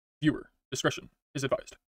Viewer discretion is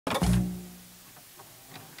advised.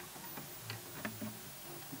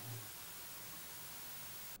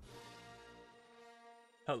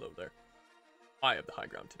 Hello there. I have the high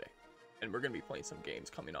ground today, and we're going to be playing some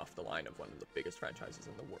games coming off the line of one of the biggest franchises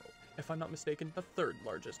in the world. If I'm not mistaken, the third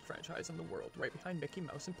largest franchise in the world, right behind Mickey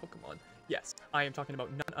Mouse and Pokemon. Yes, I am talking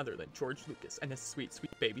about none other than George Lucas and his sweet,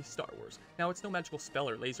 sweet baby Star Wars. Now, it's no magical spell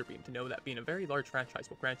or laser beam to know that being a very large franchise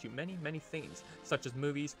will grant you many, many things, such as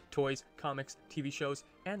movies, toys, comics, TV shows,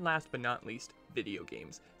 and last but not least, video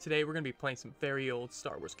games. Today, we're going to be playing some very old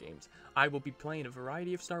Star Wars games. I will be playing a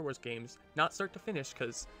variety of Star Wars games, not start to finish,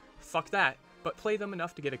 because fuck that, but play them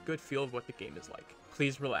enough to get a good feel of what the game is like.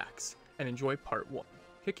 Please relax and enjoy part 1.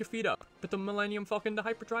 Kick your feet up, put the Millennium Falcon to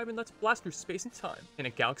hyperdrive, and let's blast through space and time in a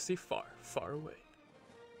galaxy far, far away.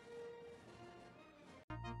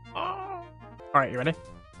 Alright, you ready?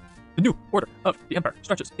 The new order of the Empire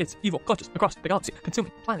stretches its evil clutches across the galaxy,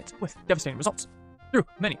 consuming planets with devastating results. Through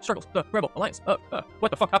many struggles, the Rebel Alliance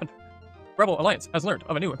what the fuck happened? Rebel Alliance has learned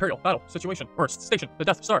of a new Imperial battle situation or station, the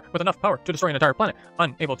Death Star, with enough power to destroy an entire planet.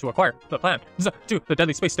 Unable to acquire the plan to the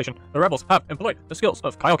deadly space station, the rebels have employed the skills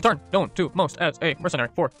of Kyle Katarn, known to most as a mercenary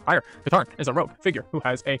for hire. Katarn is a rogue figure who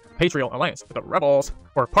has a patrial alliance with the rebels,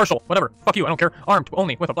 or partial, whatever, fuck you, I don't care, armed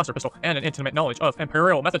only with a blaster pistol and an intimate knowledge of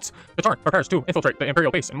Imperial methods. Katarn prepares to infiltrate the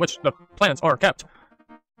Imperial base in which the plans are kept.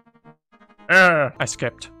 I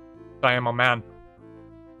skipped. I am a man.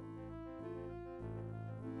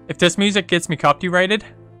 If this music gets me copyrighted,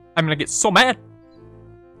 I'm gonna get so mad.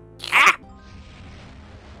 Ah!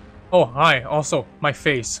 Oh, hi. Also, my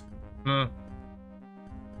face. The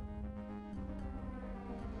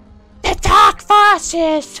Dark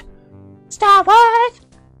Forces! Star Wars!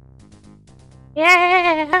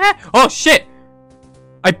 Yeah! Oh, shit!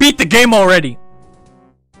 I beat the game already!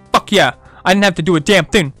 Fuck yeah. I didn't have to do a damn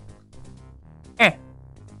thing.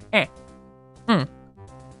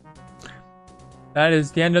 That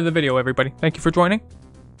is the end of the video, everybody. Thank you for joining.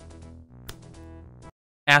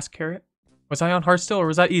 Ass carrot. Was I on hard still, or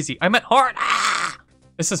was that easy? I meant hard! Ah!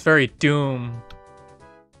 This is very Doom.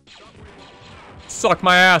 Suck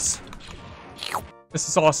my ass. This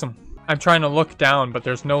is awesome. I'm trying to look down, but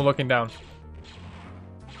there's no looking down.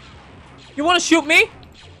 You wanna shoot me?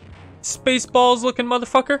 Spaceballs looking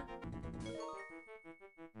motherfucker?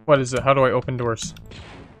 What is it? How do I open doors?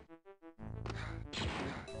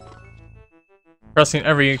 Pressing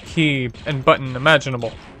every key and button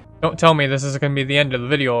imaginable. Don't tell me this is gonna be the end of the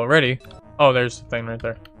video already. Oh, there's the thing right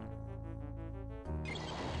there.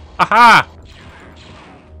 Aha!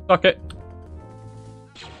 Fuck it.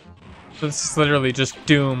 So this is literally just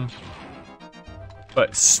Doom.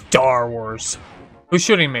 But Star Wars. Who's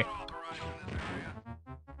shooting me?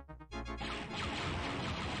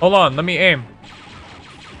 Hold on, let me aim.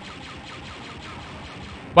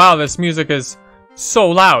 Wow, this music is so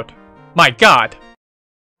loud. My god.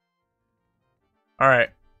 Alright,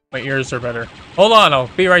 my ears are better. Hold on,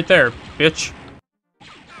 I'll be right there, bitch.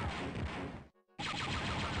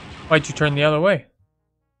 Why'd you turn the other way?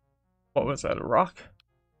 What was that, a rock?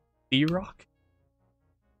 The rock?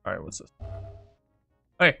 Alright, what's this?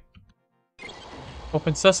 Hey.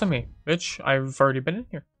 Open sesame, bitch. I've already been in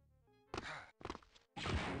here.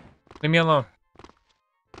 Leave me alone.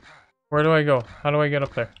 Where do I go? How do I get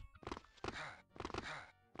up there?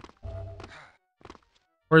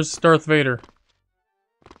 Where's Darth Vader?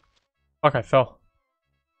 Fuck, I fell.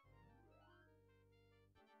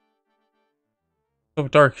 So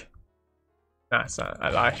dark. Nah, it's not.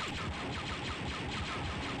 I lie.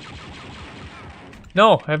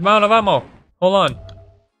 No, I have amount of ammo. Hold on.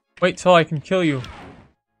 Wait till I can kill you.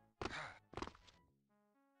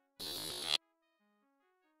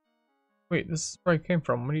 Wait, this is where I came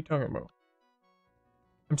from. What are you talking about?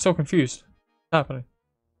 I'm so confused. What's happening?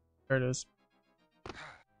 There it is.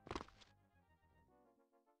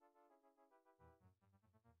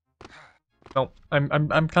 No,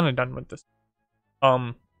 I'm kind of done with this.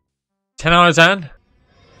 10 out of 10.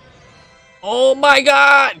 Oh my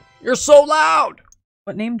god! You're so loud!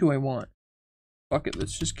 What name do I want? Fuck it,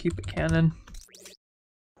 let's just keep it canon.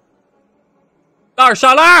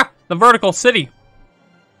 Darshala! The vertical city.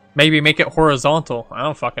 Maybe make it horizontal. I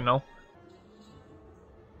don't fucking know.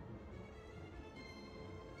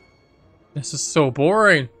 This is so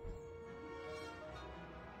boring.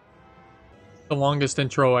 The longest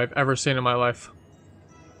intro I've ever seen in my life.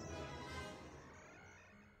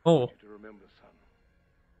 Oh. To remember, son,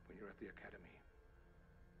 when you're at the academy,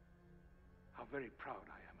 how very proud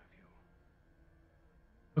I am of you.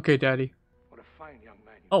 Okay, Daddy. What a fine young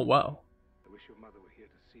man you Oh, are. wow. I wish your mother were here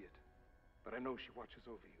to see it, but I know she watches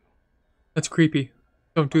over you. That's creepy.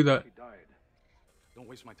 Don't do that. She died. Don't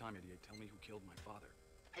waste my time, idiot. Tell me who killed my father.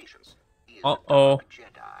 Patience. He is Uh-oh. a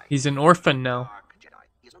Jedi. He's an orphan now. Dark Jedi.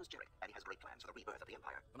 He is known as Jedi, and he has great plans for the rebirth of the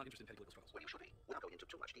Empire. I'm not interested in petty political struggles. Well, you should be. Without going into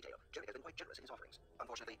too much detail, Jedi has been quite generous in his offerings.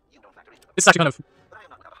 Unfortunately, you don't factor into them. This is actually kind of... But I am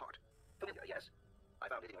not without a heart. Familiar, yes. I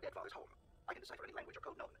found it in your dead father's home. I can decipher any language or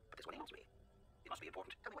code known, but this one eludes me. It must be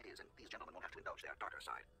important. Tell me what it is, and these gentlemen won't have to indulge their darker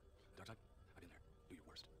side. Dark side? I've been there. Do your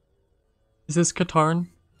worst. Is this Katarn?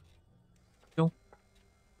 No.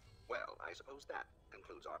 Well, I suppose that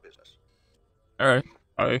concludes our business. Alright.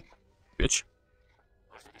 Alright. Bitch.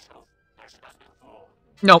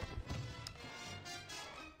 Nope.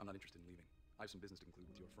 I'm not interested in leaving. I have some business to conclude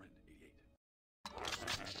with your friend,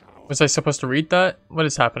 88. Was I supposed to read that? What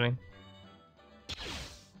is happening?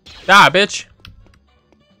 Die, bitch!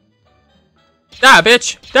 Die,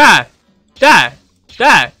 bitch! Die! Die!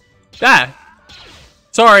 Die! Die!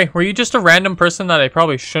 Sorry, were you just a random person that I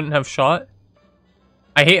probably shouldn't have shot?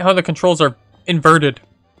 I hate how the controls are inverted.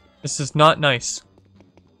 This is not nice.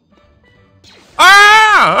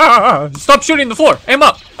 Ah! Stop shooting the floor! Aim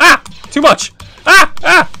up! Ah! Too much! Ah!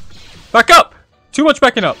 Ah! Back up! Too much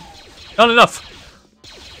backing up. Not enough.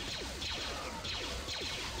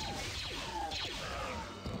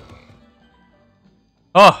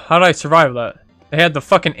 Oh, how did I survive that? They had the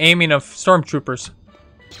fucking aiming of stormtroopers.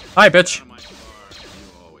 Hi, bitch.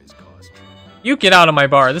 You get out of my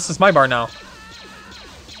bar. This is my bar now.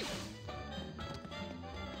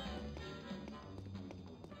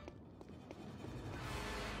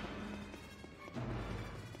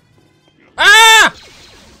 Ah!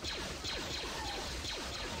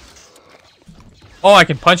 Oh, I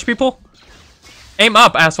can punch people? Aim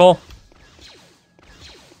up, asshole.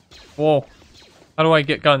 Whoa. How do I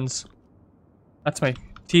get guns? That's my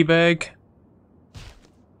teabag.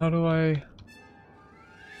 How do I...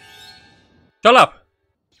 Shut up!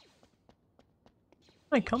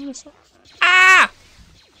 Can I come this way? Ah!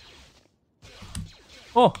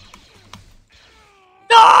 Oh.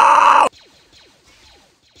 No!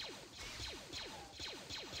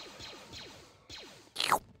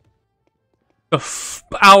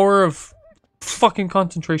 The hour of fucking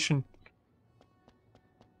concentration.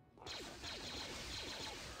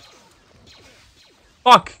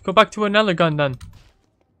 Fuck! Go back to another gun then.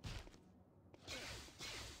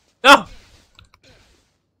 No!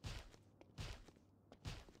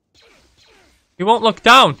 He won't look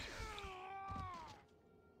down.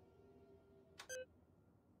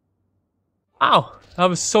 Wow, that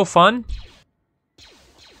was so fun.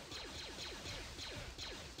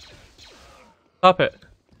 Stop it.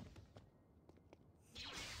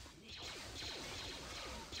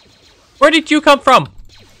 Where did you come from?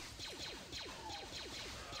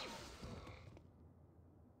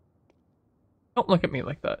 Don't look at me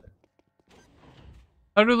like that.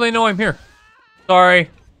 How do they know I'm here? Sorry.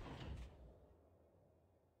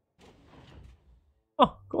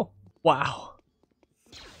 Oh, cool. Wow.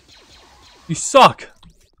 You suck.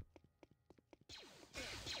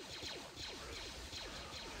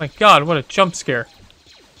 My god, what a jump scare.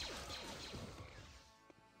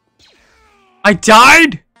 I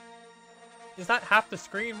died?! Is that half the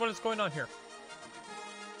screen? What is going on here?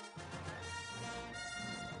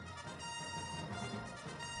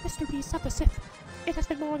 Mr. Beast of the Sith. It has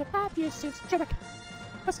been more than 5 years since Jedi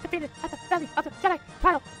was defeated at the Valley of the Jedi.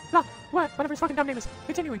 Kyle, whatever his fucking dumb name is,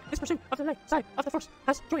 continuing his pursuit of the light side of the Force,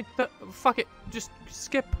 has joined the... Fuck it. Just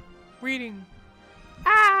skip reading.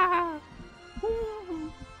 Ah!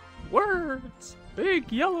 Ooh, words.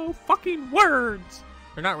 Big yellow fucking words.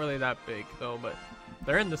 They're not really that big though, but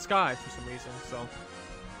they're in the sky for some reason, so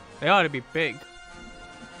they ought to be big.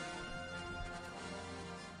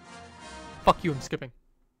 Fuck you, I'm skipping.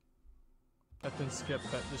 That didn't skip,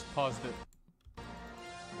 that just paused it.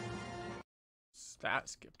 That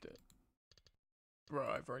skipped it. Bro,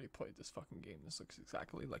 I've already played this fucking game. This looks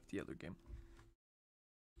exactly like the other game.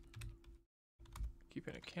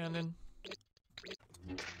 Keeping a cannon.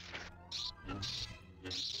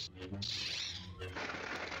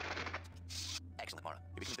 Excellent, Mara.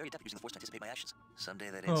 You're becoming very adept at using the Force to anticipate my actions.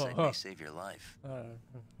 Someday that insight may save your life.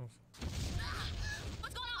 What's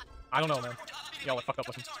going on? I don't know, man. Y'all are fucked up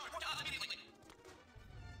looking.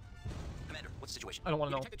 Commander, what's the situation? I don't want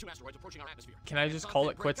to know. Detected 2 asteroids approaching our atmosphere. Can I just call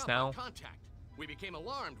it quits now? Contact. We became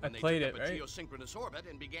alarmed I when they played took it, up a right? geosynchronous orbit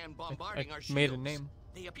and began bombarding I our shields. made a name.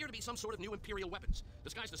 They appear to be some sort of new Imperial weapons,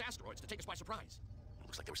 disguised as asteroids to take us by surprise.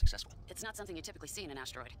 Looks like they were successful. It's not something you typically see in an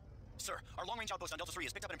asteroid. Sir, our long-range outpost on Delta 3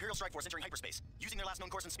 has picked up an Imperial strike force entering hyperspace. Using their last known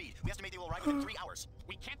course and speed, we estimate they will arrive within 3 hours.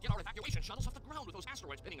 We can't get our evacuation shuttles off the ground with those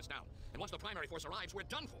asteroids pinning us down. And once the primary force arrives, we're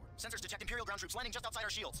done for. Sensors detect Imperial ground troops landing just outside our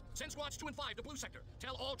shields. Send squads 2 and 5 to Blue Sector.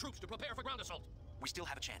 Tell all troops to prepare for ground assault. We still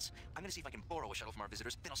have a chance. I'm gonna see if I can borrow a shuttle from our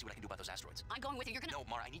visitors, then I'll see what I can do about those asteroids. I'm going with you. You're gonna. No,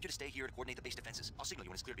 Mara, I need you to stay here to coordinate the base defenses. I'll signal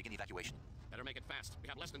you when it's clear to begin the evacuation. Better make it fast. We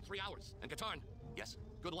have less than 3 hours. And Katarn, Yes?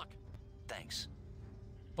 good luck. Thanks.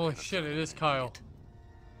 Holy shit, it is Kyle.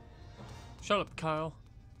 Shut up, Kyle.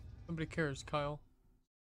 Nobody cares, Kyle.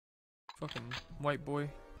 Fucking white boy.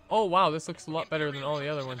 Oh wow, this looks a lot better than all the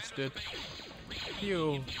other ones did.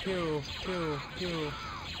 Pew, pew, pew, pew,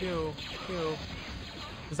 pew, pew.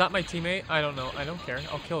 Is that my teammate? I don't know. I don't care.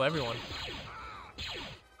 I'll kill everyone.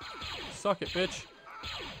 Suck it, bitch.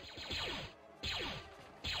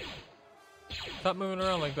 Stop moving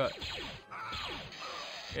around like that.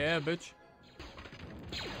 Yeah, bitch.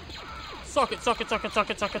 Suck it, suck it, suck it, suck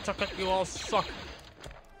it, suck it, suck it. You all suck.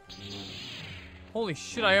 Holy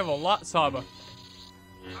shit, I have a lot, Saba.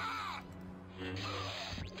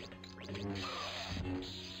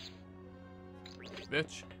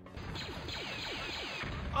 Bitch.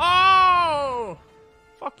 Oh!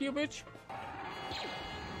 Fuck you, bitch.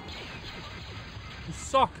 You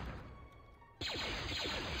suck.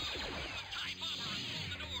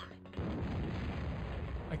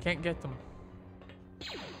 I can't get them.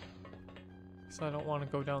 So I don't want to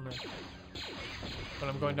go down there. But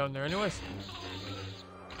I'm going down there anyways.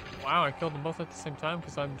 Wow, I killed them both at the same time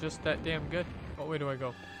because I'm just that damn good. What way do I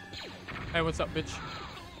go? Hey, what's up, bitch?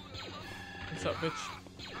 What's up, bitch?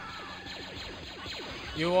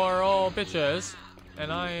 You are all bitches,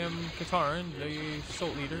 and I am Katarn, the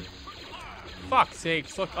Salt Leader. Fuck's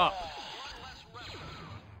sakes, look up.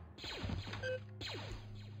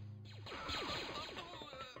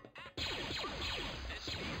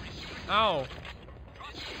 Ow.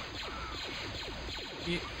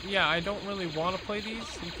 Yeah, I don't really want to play these.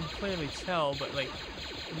 You can clearly tell, but like,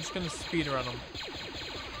 I'm just gonna speedrun them.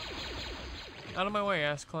 Out of my way,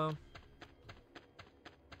 ass clown.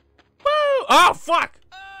 Woo! Oh, fuck!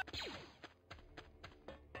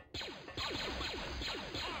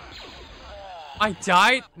 I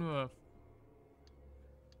died? Ugh.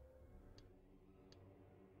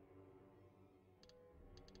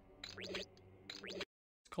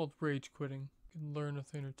 It's called rage quitting. You can learn a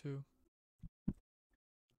thing or two.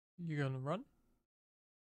 You gonna run?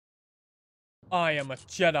 I am a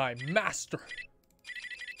Jedi Master.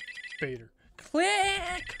 Vader.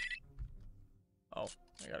 Click! Oh,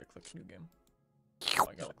 I gotta click new game. Oh,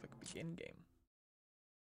 I gotta click begin game.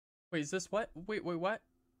 Wait, is this what? Wait, what?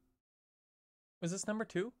 Was this number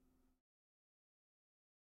 2?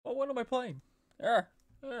 Oh, what am I playing? Yeah.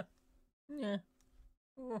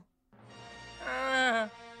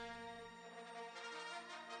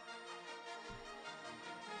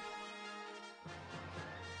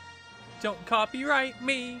 Don't copyright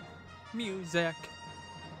me, music.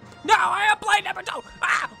 No, I am playing number 2.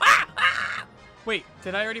 Wait,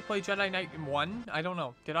 did I already play Jedi Knight 1? I don't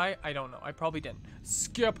know. Did I? I don't know. I probably didn't.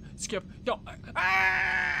 Skip. No.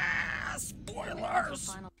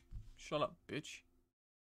 Spoilers. Shut up, bitch.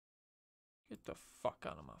 Get the fuck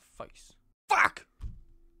out of my face. Fuck!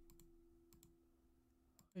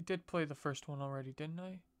 I did play the first one already, didn't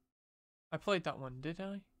I? I played that one, didn't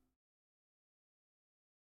I?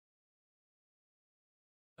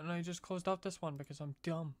 And I just closed out this one because I'm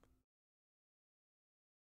dumb.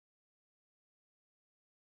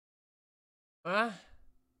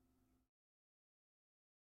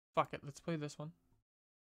 Fuck it, let's play this one.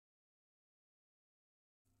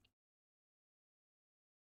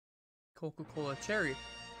 Coca-Cola Cherry.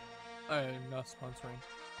 I'm not sponsoring.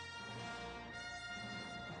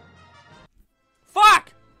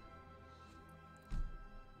 Fuck!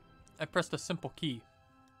 I pressed a simple key.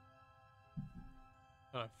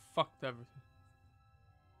 And I fucked everything.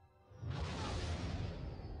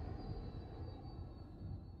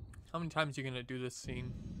 How many times are you gonna do this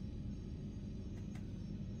scene?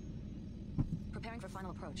 Preparing for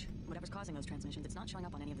final approach. Whatever's causing those transmissions, it's not showing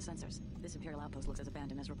up on any of the sensors. This Imperial outpost looks as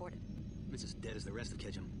abandoned as reported. It's as dead as the rest of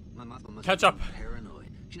Ketchum. My Mothma must Catch up. be paranoid.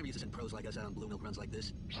 She never used to send pros like us out on blue milk runs like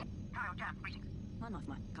this. Kyle, Dan, greetings. Mon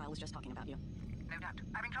Mothma, Kyle was just talking about you. No doubt.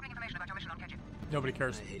 I bring troubling information about your mission on Ketchum. Nobody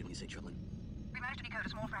cares. I hate it when you say troubling. We managed to decode a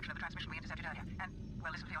small fraction of the transmission we intercepted earlier, and,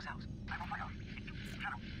 well, listen for yourselves.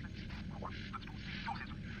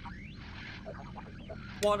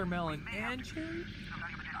 Watermelon and cherry?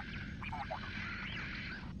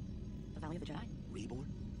 The Valley of the Jedi? Reborn?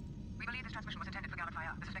 We believe this transmission was intended for Gallant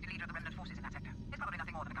Fire, the suspected leader of the remnant forces in that sector. It's probably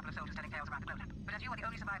nothing more than a couple of soldiers telling tales around the globe. But as you are the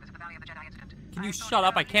only survivors of the Valley of the Jedi incident, Can you shut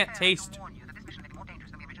up? I can't taste. warn you that this mission may be more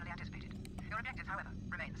dangerous than we originally anticipated. Your objectives, however,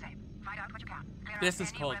 remain the same. Find out what you can. Clear This out is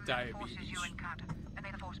any called remnant forces diabetes. you encounter, and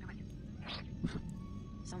may the force be with you.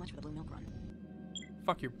 So much for the blue milk run.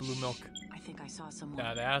 Fuck your blue milk. I think I saw someone.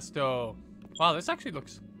 That asto. Wow, this actually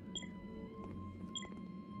looks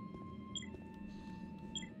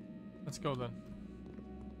Let's go then.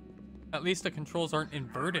 At least the controls aren't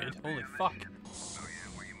inverted. Holy fuck.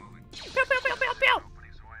 Pew, pew, pew, pew, pew.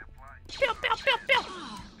 Pew, pew, pew, pew.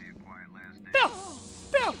 Pew,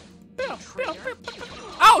 pew, pew, pew, pew, pew.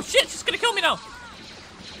 Oh shit, she's gonna kill me now!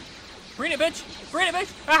 Bring it, bitch! Bring it,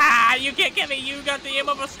 bitch! Ah, you can't get me! You got the aim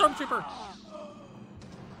of a stormtrooper!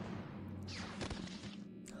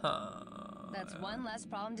 That's one less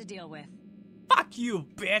problem to deal with. Fuck you,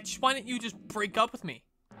 bitch! Why didn't you just break up with me?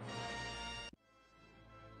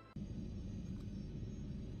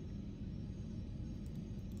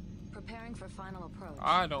 Preparing for final approach.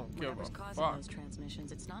 I don't give Whatever's a causing fuck. those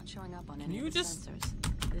transmissions, it's not showing up on Can any you of the just- sensors.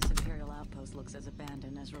 This Imperial outpost looks as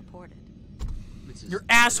abandoned as reported. Your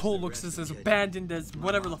asshole looks as abandoned as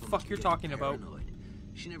whatever the fuck you're talking about.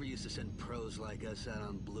 She never used to send pros like us out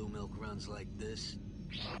on blue milk runs like this.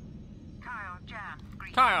 Kyle, Jan,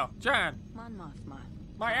 greetings. Kyle, Jan, Mon Mothma.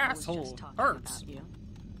 my I was asshole just talking hurts. about you.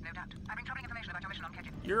 No doubt. I've been troubling information about your mission on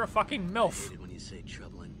Kedget. You're a fucking MILF. Hate it when you say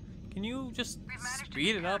troubling. Can you just We've managed to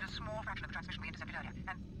speed it up? decode a small fraction of the transmission we intercepted earlier.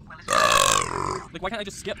 And, well, listen. Like, why can't I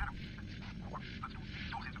just skip?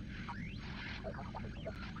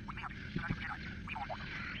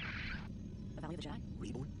 The Valley of the Jedi?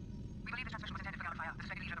 Reborn? We believe the transmission was intended for ground fire. This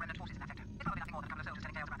is the leader of the remnant forces in that sector. It's probably nothing more than a couple of soldiers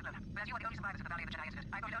telling tales about the lowland. But as you are the only survivors of the Valley of the Jedi incident,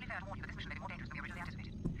 I thought it only fair to warn you that this mission may be more dangerous than we originally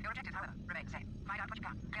anticipated. Your objectives, however, remain the same. Find out what you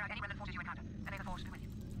can. Clear out any remnant forces you encounter. And may the force be with you.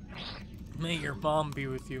 May your mom be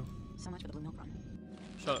with you. So much for the blue milk run.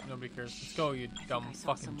 Shut up, nobody cares. Let's go, you dumb I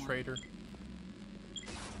saw fucking someone. traitor.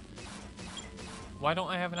 Why don't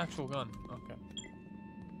I have an actual gun? Okay.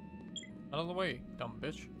 Out of the way, dumb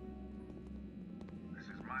bitch. This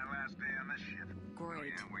is my last day on this ship.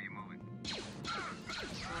 Great. Where you moving?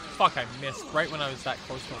 Fuck, I missed right when I was that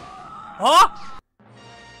close to him. Huh?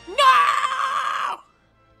 No!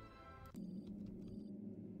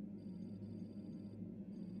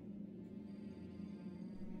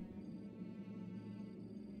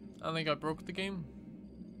 I think I broke the game.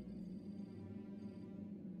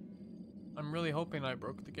 I'm really hoping I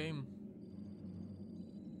broke the game.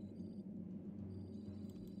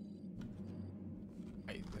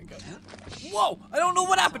 I think I... Whoa! I don't know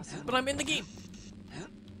what happened, but I'm in the game.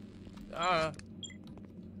 Okay,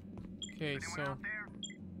 so...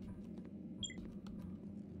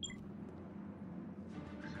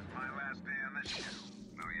 This is my last day on this ship.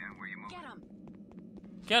 Oh yeah, where you moving? Get him!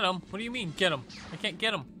 Get him? What do you mean, get him? I can't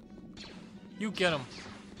get him. You get him.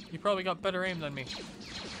 You probably got better aim than me.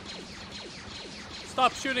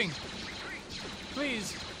 Stop shooting!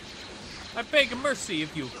 Please! I beg mercy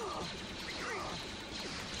of you.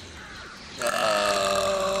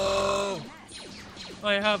 Oh!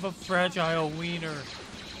 I have a fragile wiener.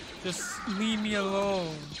 Just leave me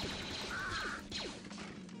alone.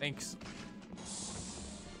 Thanks.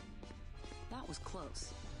 That was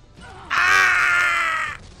close.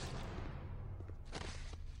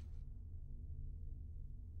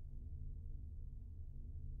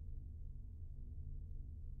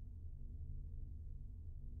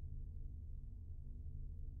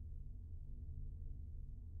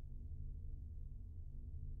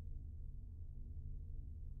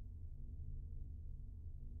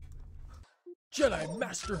 Jedi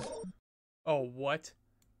Master! Oh, what?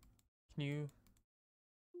 Can you...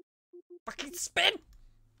 fucking spin?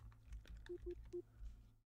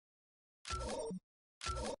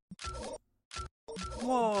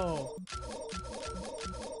 Whoa!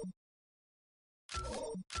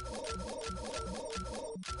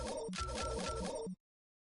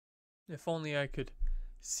 If only I could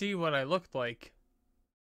see what I looked like.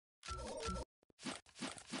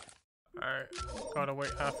 Alright, gotta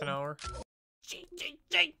wait half an hour.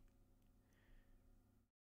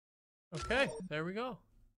 Okay, there we go.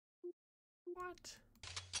 What?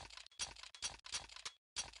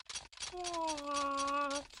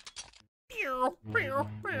 What?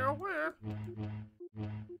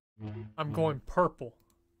 I'm going purple.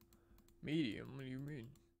 Medium, what do you mean?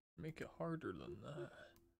 Make it harder than that.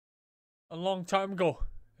 A long time ago,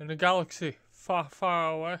 in a galaxy far,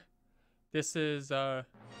 far away. This is, the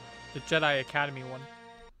Jedi Academy one.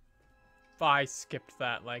 I skipped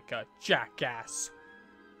that like a jackass.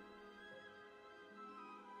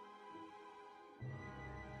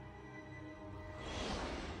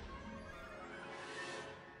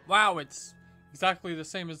 Wow, it's exactly the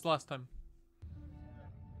same as last time.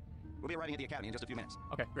 We'll be arriving at the academy in just a few minutes.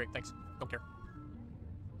 Okay, great, thanks. Don't care.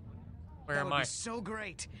 Where That am would I? be so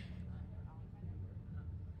great.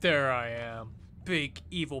 There I am. Big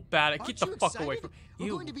evil bad. Get the you fuck away excited? from We're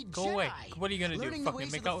you. going to be Go away. Jedi. What are you gonna Learning do? the Fucking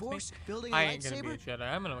ways make of the out with Force, me? building a I ain't gonna be a lightsaber?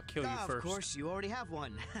 Jedi. I'm gonna kill you Of first. course, you already have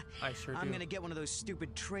one. I sure I'm do. gonna get one of those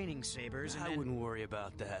stupid training sabers and I then... wouldn't worry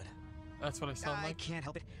about that. That's what I sound I like. can't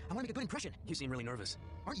help it. I want to make a good impression. You seem really nervous.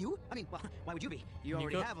 Aren't you? I mean, well, why would you be? You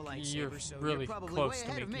already have a lightsaber, You're so really you're probably close way to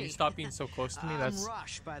ahead me. of Can me. you stop being so close to me? That's. I'm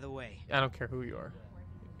Rosh, by the way. I don't care who you are.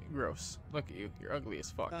 Gross. Look at you. You're ugly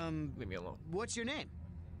as fuck. Leave me alone. What's your name?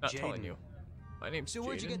 Not Jaden. telling you. My name's So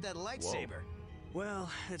where'd you Jaden. get that lightsaber? Whoa. Well,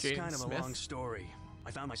 it's Jaden kind of Smith? a long story.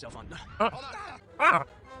 I found myself on. Ah!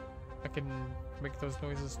 I can make those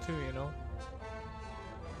noises too, you know.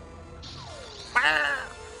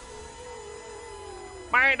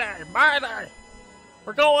 Mayday! Mayday!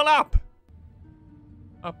 We're going up!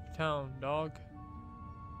 Uptown, dog.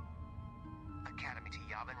 Academy to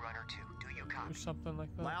Yavin Runner 2. Do you Or copy? something like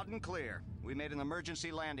that. Loud and clear. We made an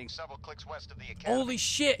emergency landing several clicks west of the academy. Holy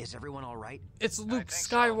shit! Is everyone all right? It's Luke think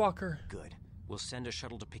so. Skywalker. Good. We'll send a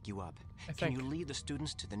shuttle to pick you up. I Can think. you lead the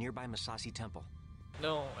students to the nearby Masasi Temple?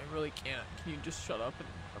 No, I really can't. Can you just shut up and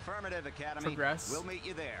Affirmative, Academy. progress? We'll meet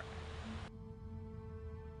you there.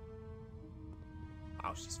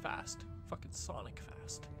 Wow, she's fast. Fucking Sonic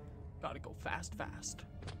fast. Gotta go fast, fast.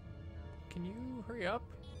 Can you hurry up?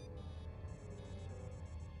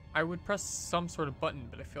 I would press some sort of button,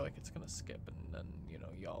 but I feel like it's gonna skip, and then, you know,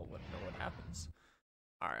 y'all wouldn't know what happens.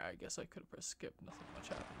 Alright, I guess I could have pressed skip. Nothing much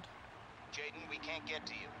happened. Jaden, we can't get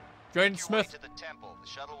to you. Jaden Make your way Smith. to the temple. The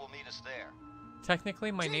shuttle will meet us there. Technically,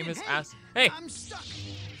 my name Jaden, is hey! Ass. Hey! I'm stuck.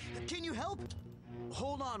 Can you help?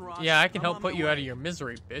 Hold on, Rosh. Yeah, I can I'm help on put my you way. out of your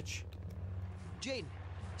misery, bitch. Jaden,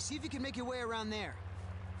 see if you can make your way around there.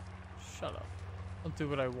 Shut up. I'll do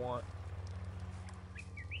what I want.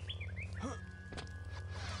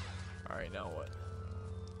 Alright, now what?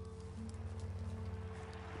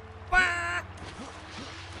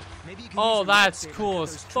 Maybe you can Oh, use your that's lightsaber to cool cut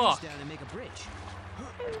as those trees fuck. down and make a bridge.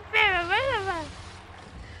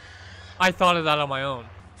 I thought of that on my own.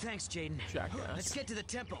 Thanks, Jaden. Jackass. Let's get to the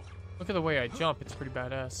temple. Look at the way I jump. It's pretty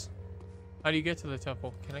badass. How do you get to the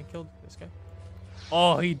temple? Can I kill this guy?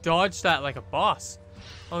 Oh, he dodged that like a boss.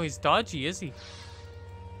 Oh, he's dodgy, is he?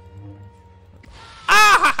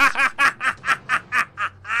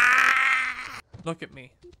 Look at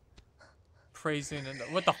me. Praising and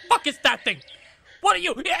what the fuck is that thing? What are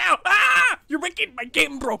you? Yeah! Ah! You're making my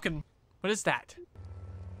game broken. What is that?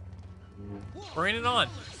 Bring it on.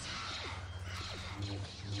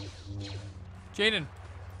 Jaden.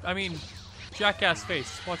 I mean, jackass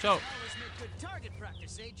face. Watch out. Target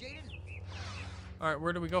practice, eh, Jaden? Alright,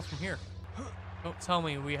 where do we go from here? Don't tell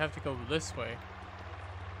me we have to go this way.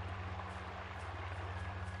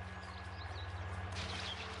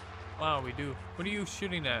 Wow, we do. What are you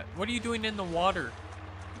shooting at? What are you doing in the water?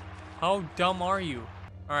 How dumb are you?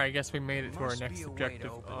 Alright, I guess we made it to our Must next be a way to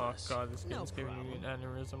objective. open Oh this. god, this No game's giving me an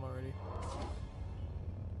aneurysm already.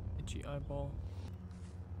 Itchy eyeball.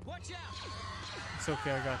 Watch out! It's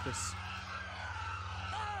okay, I got this.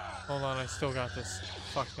 Hold on, I still got this.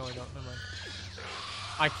 Fuck, no I don't, never mind.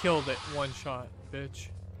 I killed it, one shot, bitch.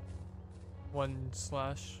 One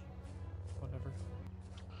slash, whatever.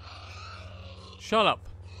 Shut up.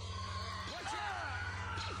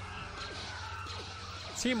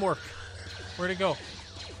 Teamwork. Where'd it go?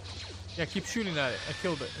 Yeah, keep shooting at it. I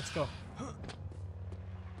killed it. Let's go.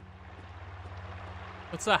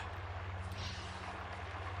 What's that?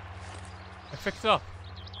 I fixed it up.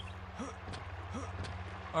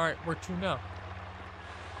 Alright, where to now?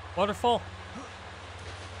 Waterfall?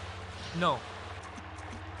 No.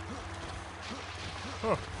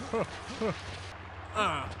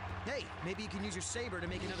 Hey, maybe you can use your saber to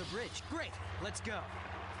make another bridge. Great, let's go.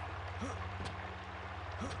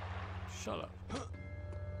 Shut up.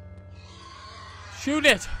 Shoot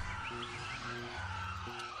it!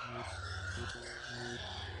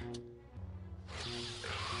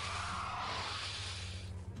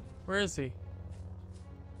 Where is he?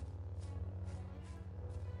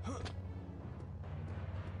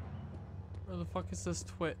 Where the fuck is this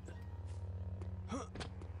twit?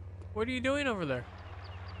 What are you doing over there?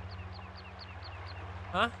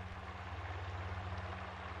 Huh?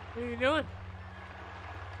 What are you doing?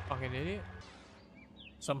 Fucking idiot.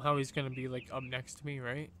 Somehow he's gonna be like up next to me,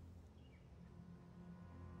 right?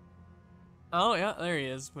 Oh yeah, there he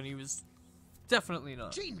is. When he was definitely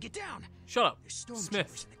not. Gene, get down! Shut up, There's stormtroopers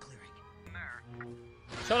Smith. in the clearing.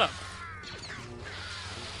 Shut up.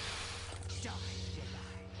 Die, Jedi.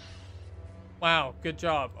 Wow, good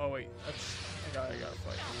job. Oh wait, that's I gotta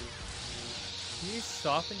fight. Can you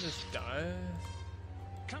stop and just die?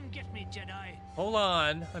 Come get me, Jedi. Hold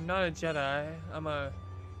on, I'm not a Jedi. I'm a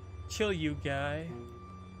kill you guy.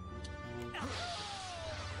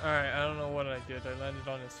 Alright, I don't know what I did. I landed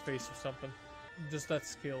on his face or something. Just that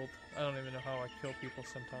skilled. I don't even know how I kill people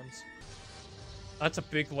sometimes. That's a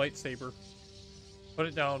big lightsaber. Put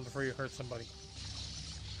it down before you hurt somebody.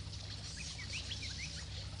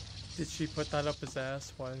 Did she put that up his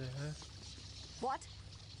ass? Why the heck? What?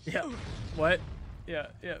 Yeah. What? Yeah,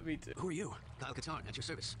 me too. Who are you? Kyle Katarn, at your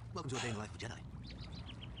service. Welcome to a day in the life of a Jedi.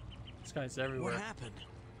 This guy's everywhere. What happened?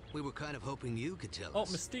 We were kind of hoping you could tell Oh,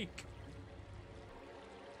 us. Mystique.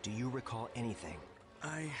 Do you recall anything?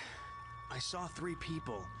 I saw 3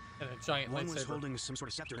 people. And a giant One was lightsaber. holding some sort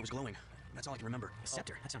of scepter and it was glowing. That's all I can remember. A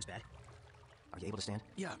scepter? That sounds bad. Are you able to stand?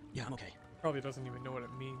 Yeah, I'm okay. Probably doesn't even know what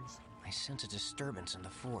it means. I sense a disturbance in the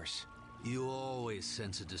Force. You always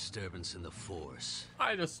sense a disturbance in the Force.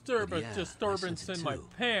 I disturb But a yeah, disturbance I sense in it my too.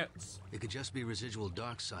 pants. It could just be residual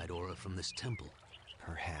dark side aura from this temple.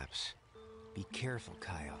 Perhaps. Be careful,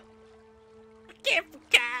 Kyle. Careful,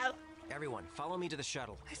 Kyle. Everyone, follow me to the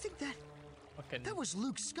shuttle. I think that Fucking was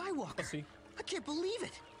Luke Skywalker. pussy. I can't believe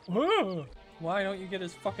it. Whoa. Why don't you get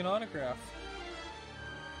his fucking autograph?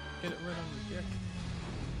 Get it right on your dick.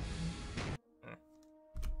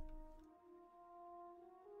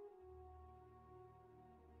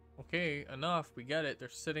 Okay, enough. We get it. They're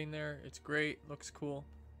sitting there. It's great. Looks cool.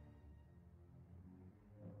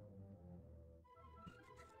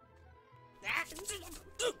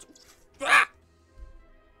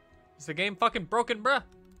 Is the game fucking broken, bruh?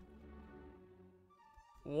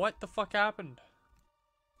 What the fuck happened?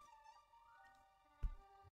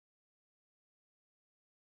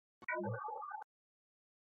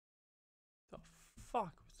 The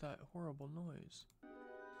fuck was that horrible noise?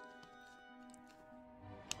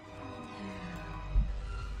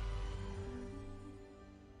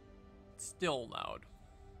 It's still loud.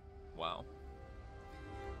 Wow.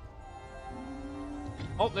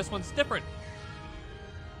 Oh, this one's different.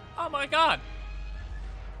 Oh my god.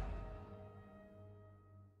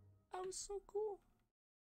 That was so cool.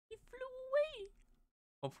 He flew away.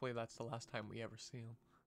 Hopefully that's the last time we ever see him.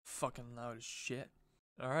 Fucking loud as shit.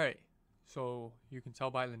 Alright. So you can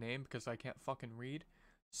tell by the name because I can't fucking read.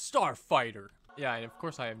 Starfighter. Yeah, and of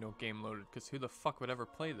course I have no game loaded because who the fuck would ever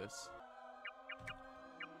play this?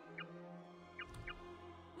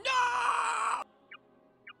 No!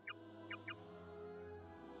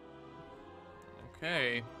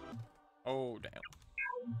 Okay. Oh, damn.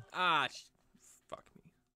 Ah, fuck me.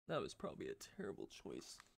 That was probably a terrible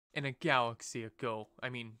choice. In a galaxy ago. I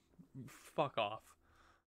mean, fuck off.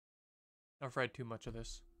 I've read too much of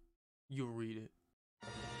this. You read it.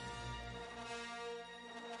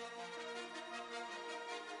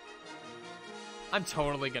 I'm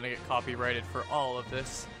totally gonna get copyrighted for all of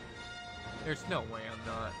this. There's no way I'm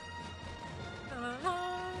not.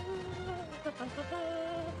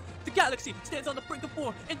 The galaxy stands on the brink of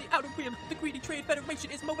war. In the outer rim, the greedy Trade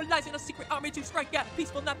Federation is mobilizing a secret army to strike at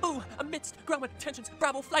peaceful Naboo. Amidst growing tensions,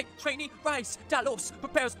 Bravo flight trainee Rice Dalos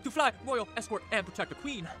prepares to fly royal escort and protect the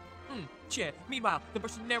queen. Meanwhile, the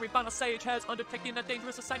mercenary Bana Sage has undertaken a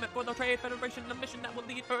dangerous assignment for the Trade Federation, a mission that will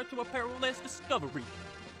lead her to a perilous discovery.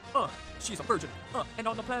 She's a virgin, and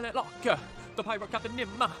on the planet Locke, the pirate Captain Nim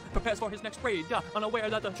prepares for his next raid, unaware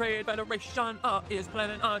that the Trade Federation is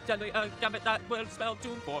planning a deadly gambit that will spell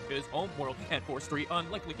doom for his home world and force 3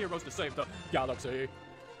 unlikely heroes to save the galaxy.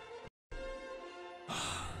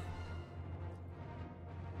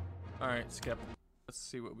 Alright, skip. Let's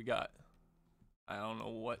see what we got. I don't know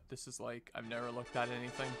what this is like. I've never looked at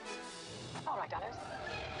anything. All right, Dallas.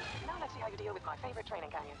 Now let's see how you deal with my favorite training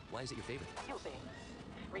canyon. Why is it your favorite? You'll see.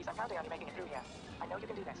 Reese, I'm counting on you making it through here. I know you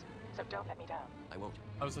can do this, so don't let me down. I won't.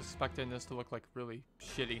 I was expecting this to look like really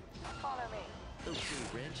shitty. Follow me.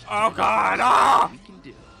 Oh god! Ah! We can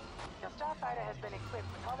do. Your starfighter has been equipped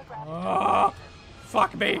with holographic... Ah!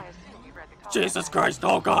 Fuck me! Jesus Christ!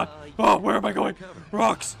 Oh god! Oh, where am I going?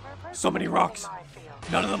 Rocks! So many rocks!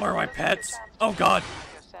 None of them are my pets! Oh god!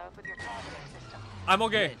 I'm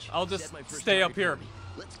okay. I'll just stay up here.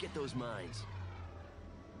 Let's get those mines.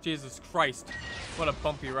 Jesus Christ. What a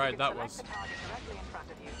bumpy ride that was.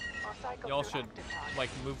 Y'all should, like,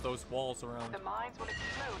 move those walls around. The mines will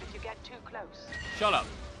explode if you get too close. Shut up,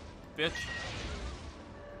 bitch.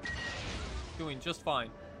 Doing just fine.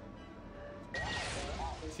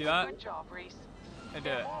 See that? Good job, Reese. I did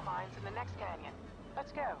There it. are more mines in the next canyon.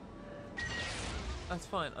 Let's go. That's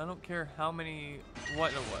fine. I don't care how many...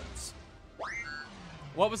 What it was.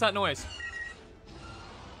 What was that noise?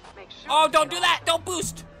 Make sure Oh, don't do that! Don't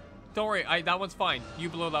boost! Don't worry, that one's fine. You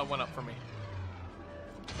blow that one up for me.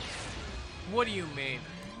 What do you mean?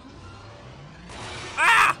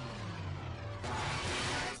 Ah!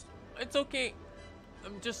 It's okay.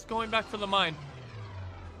 I'm just going back for the mine.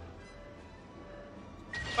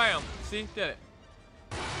 Bam! See? Did it.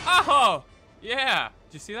 Oh! Yeah!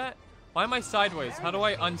 Did you see that? Why am I sideways? How do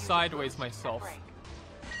I unsideways myself?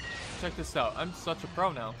 Check this out. I'm such a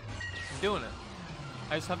pro now. I'm doing it.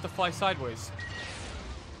 I just have to fly sideways.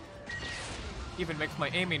 Even makes my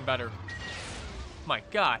aiming better. My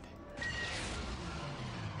god.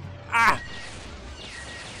 Ah!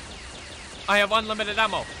 I have unlimited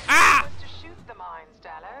ammo. Ah! To shoot the mines,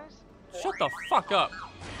 Dallows. Shut the fuck up.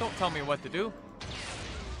 Don't tell me what to do.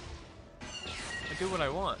 I do what I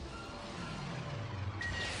want.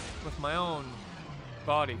 With my own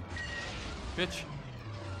body. Bitch.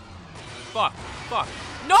 Fuck. Fuck.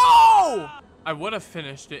 No! I would have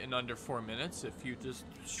finished it in under 4 minutes if you just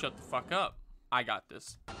shut the fuck up. I got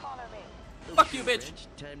this. Follow me. Fuck you, bitch.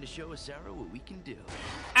 Time to show Sarah what we can do.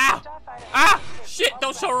 Ow! Ah! Shit,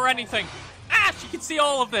 don't show her anything. Ah, she can see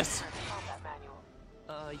all of this.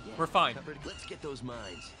 Yeah. We're fine. Let's get those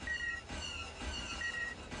mines.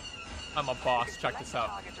 I'm a boss. Check this out.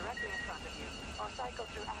 Target directly in front of you, or cycle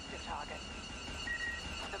through active targets.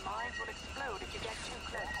 The mines will explode if you get too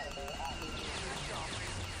close.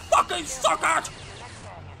 Fucking suck it!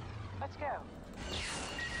 Let's go.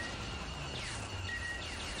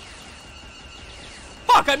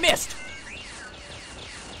 Fuck, I missed!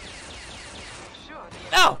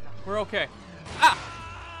 No! We're okay. Ah!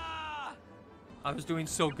 I was doing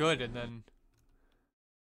so good and then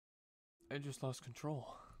I just lost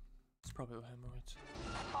control. It's probably the hemorrhoids.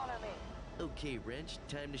 Follow me. Okay, Wrench,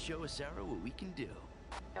 time to show Sarah what we can do.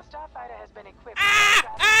 Your starfighter has been equipped with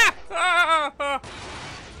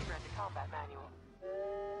read the combat manual.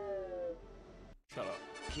 Shut up.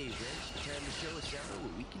 Okay, Wrench, time to show Sarah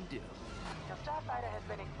what we can do. Your starfighter has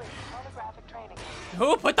been equipped with holographic training.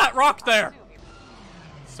 Who put that rock there?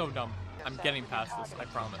 So dumb. I'm getting past this, I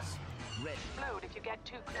promise. Explode if you get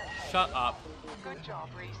too close. Shut up. Good job,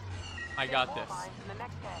 Reese. I got this. In the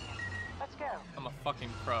next canyon. Let's go. I'm a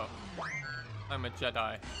fucking pro. I'm a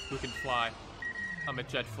Jedi who can fly. I'm a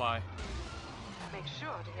Jed fly. Make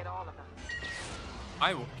sure to hit all of them.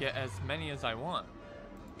 I will get as many as I want.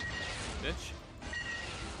 Bitch.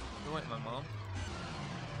 You ain't my mom.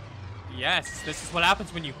 Yes, this is what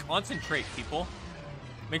happens when you concentrate, people.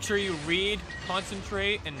 Make sure you read,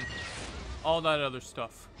 concentrate, and all that other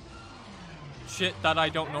stuff. Shit that I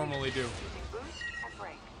don't normally do.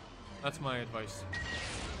 That's my advice.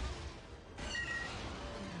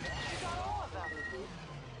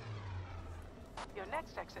 Your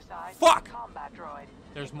next exercise. Fuck! Combat droid.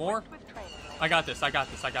 There's more? I got this, I got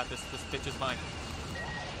this, I got this. This bitch is mine.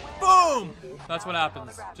 Boom! That's what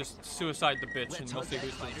happens. Just suicide the bitch and you'll see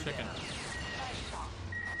who's the chicken.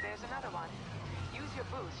 There's another one. Use your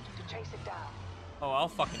boost to chase it down. Oh, I'll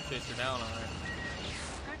fucking chase her down, alright.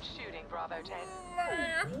 Good shooting, Bravo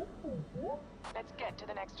 10. Let's get to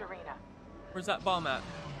the next arena. Where's that bomb at?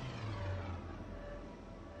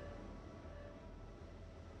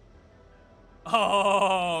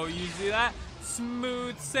 Oh, you see that?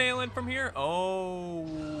 Smooth sailing from here. Oh.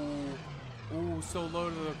 Ooh, so low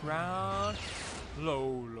to the ground.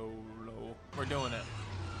 Low, low, low. We're doing it.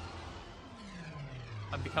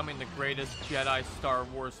 I'm becoming the greatest Jedi Star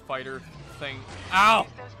Wars fighter thing. Ow!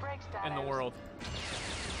 In the world.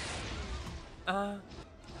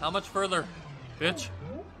 How much further, bitch?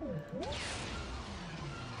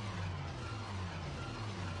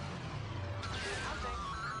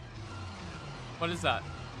 What is that?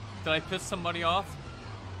 Did I piss somebody off?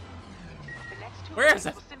 Where is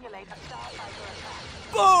it?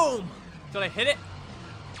 Boom! Did I hit it?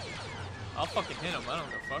 I'll fucking hit him. I don't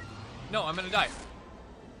give a fuck. No, I'm gonna die.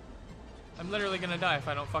 I'm literally gonna die if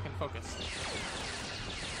I don't fucking focus.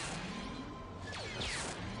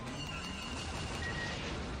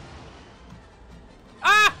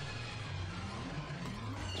 Ah!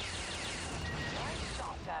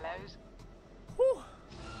 Whew.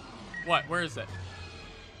 What? Where is it?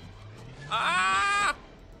 Ah!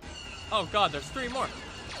 Oh god, there's 3 more.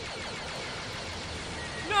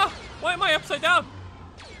 No! Why am I upside down?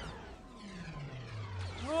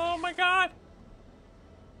 Oh my god!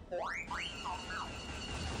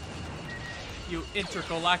 You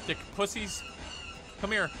intergalactic pussies.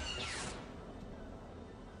 Come here.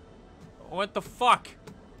 What the fuck?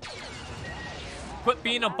 Quit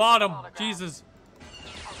being a bottom. Jesus.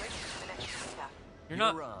 You're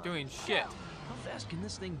not doing shit. How fast can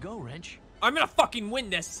this thing go, Wrench? I'm gonna fucking win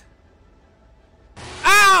this.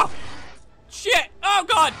 Ow! Shit! Oh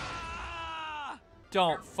god!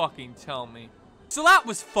 Don't fucking tell me. So that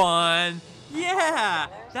was fun. Yeah!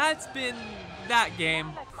 That's been that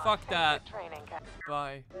game. Fuck that.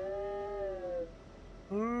 Bye.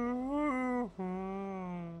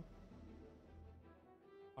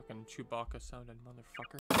 Fucking Chewbacca sounded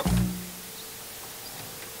motherfucker.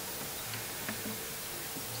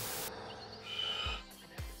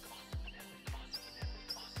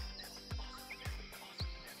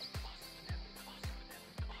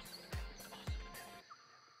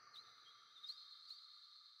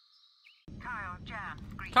 Kyle, Jan,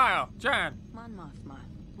 greetings. Kyle, Jan, Mon Mothma.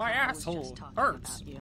 my I was asshole just talking hurts. about you.